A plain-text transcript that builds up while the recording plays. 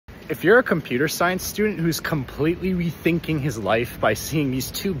If you're a computer science student who's completely rethinking his life by seeing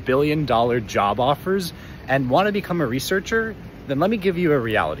these $2 billion job offers and want to become a researcher, then let me give you a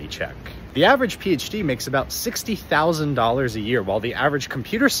reality check. The average PhD makes about $60,000 a year, while the average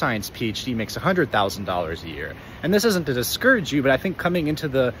computer science PhD makes $100,000 a year. And this isn't to discourage you, but I think coming into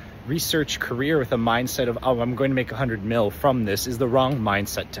the research career with a mindset of, oh, I'm going to make 100 mil from this is the wrong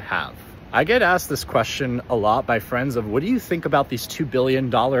mindset to have. I get asked this question a lot by friends of, what do you think about these $2 billion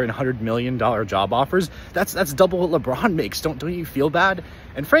and $100 million job offers? That's double what LeBron makes. Don't you feel bad?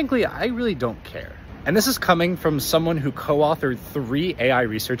 And frankly, I really don't care. And this is coming from someone who co-authored 3 AI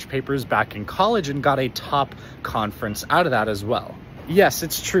research papers back in college and got a top conference out of that as well. Yes,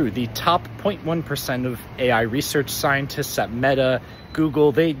 it's true. The top 0.1% of AI research scientists at Meta,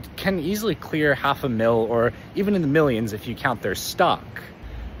 Google, they can easily clear $500,000 or even in the millions if you count their stock.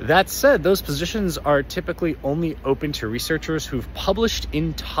 That said, those positions are typically only open to researchers who've published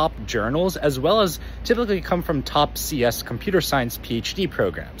in top journals, as well as typically come from top CS computer science PhD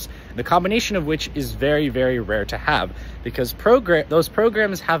programs, the combination of which is very, very rare to have, because those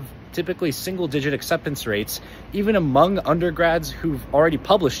programs have typically single-digit acceptance rates, even among undergrads who've already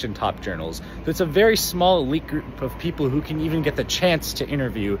published in top journals. So it's a very small elite group of people who can even get the chance to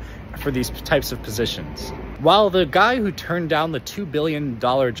interview for these types of positions. While the guy who turned down the $2 billion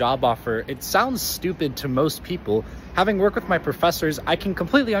job offer, it sounds stupid to most people, having worked with my professors, I can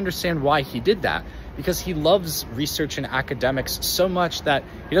completely understand why he did that, because he loves research and academics so much that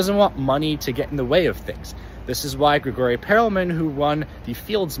he doesn't want money to get in the way of things. This is why Grigori Perelman, who won the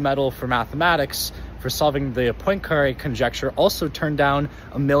Fields Medal for mathematics for solving the Poincare conjecture, also turned down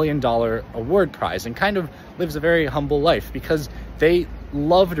a $1 million award prize and kind of lives a very humble life, because they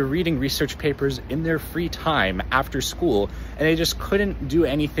loved reading research papers in their free time after school, and they just couldn't do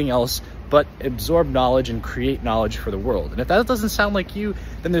anything else but absorb knowledge and create knowledge for the world. And if that doesn't sound like you,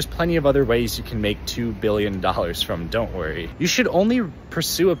 then there's plenty of other ways you can make $2 billion from, don't worry. You should only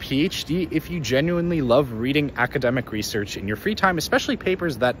pursue a PhD if you genuinely love reading academic research in your free time, especially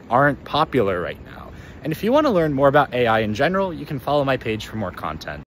papers that aren't popular right now. And if you want to learn more about AI in general, you can follow my page for more content.